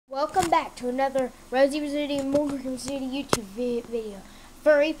Welcome back to another Rosie Rizzuti and Morgan Rizzuti YouTube video.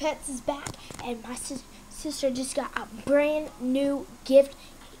 Furry Pets is back, and my sister just got a brand new gift,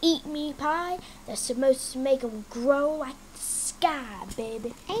 Eat Me Pie, that's supposed to make them grow like the sky,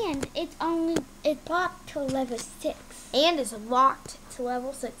 baby. And it's locked to level 6. And it's locked to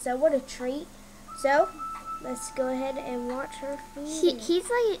level 6, so what a treat. So, let's go ahead and watch her feed. He's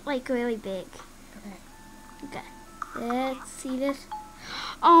like really big. Okay. Let's see this.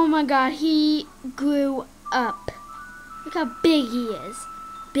 Oh my god, he grew up. Look how big he is.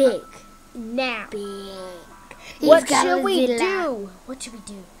 Big. Now, Big. what should we do? What should we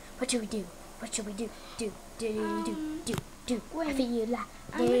do? What should we do? What should we do? Do. I feel like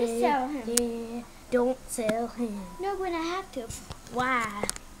I'm gonna sell him. Don't sell him. No, but I have to. Why?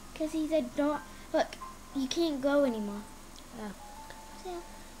 Because he's a dog. Look, you can't go anymore. Oh. So,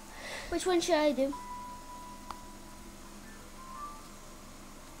 which one should I do?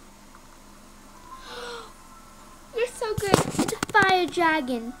 You're so good. It's a fire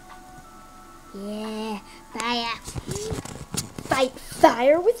dragon. Yeah, fire. Fight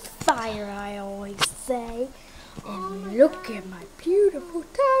fire with fire, I always say. And look at my beautiful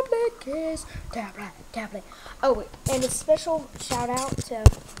tablet case. Tablet. Oh, and a special shout out to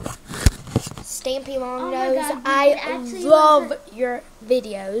Stampy Longnose. I love your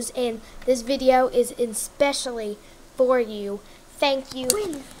videos, and this video is especially for you. Thank you.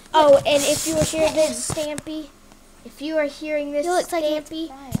 Oh, and if you are hearing this, Stampy,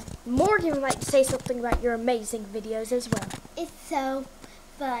 Stampy, Morgan would like to say something about your amazing videos as well. It's so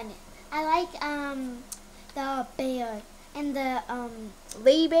fun. I like the bear and the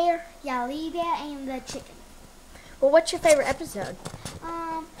Lee Bear? Yeah, Lee Bear and the chicken. Well, what's your favorite episode?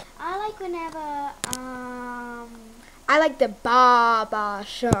 I like whenever I like the Baba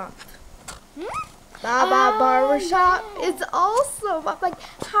Shop. Baba Barber Shop. It's awesome. I'm like,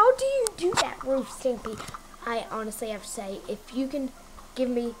 how do you do that roof, Stampy? I honestly have to say, if you can give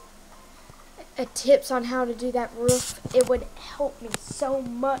me tips on how to do that roof, it would help me so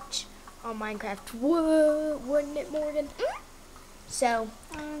much on Minecraft. Wouldn't it, Morgan? So,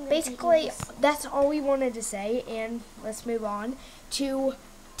 basically, that's all we wanted to say, and let's move on to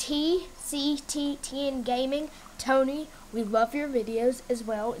TCTTN Gaming. Tony, we love your videos as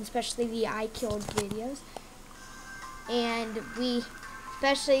well, especially the I Killed videos. And we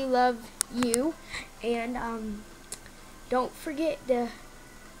especially love you. And don't forget to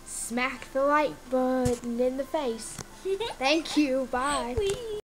smack the like button in the face. Thank you. Bye.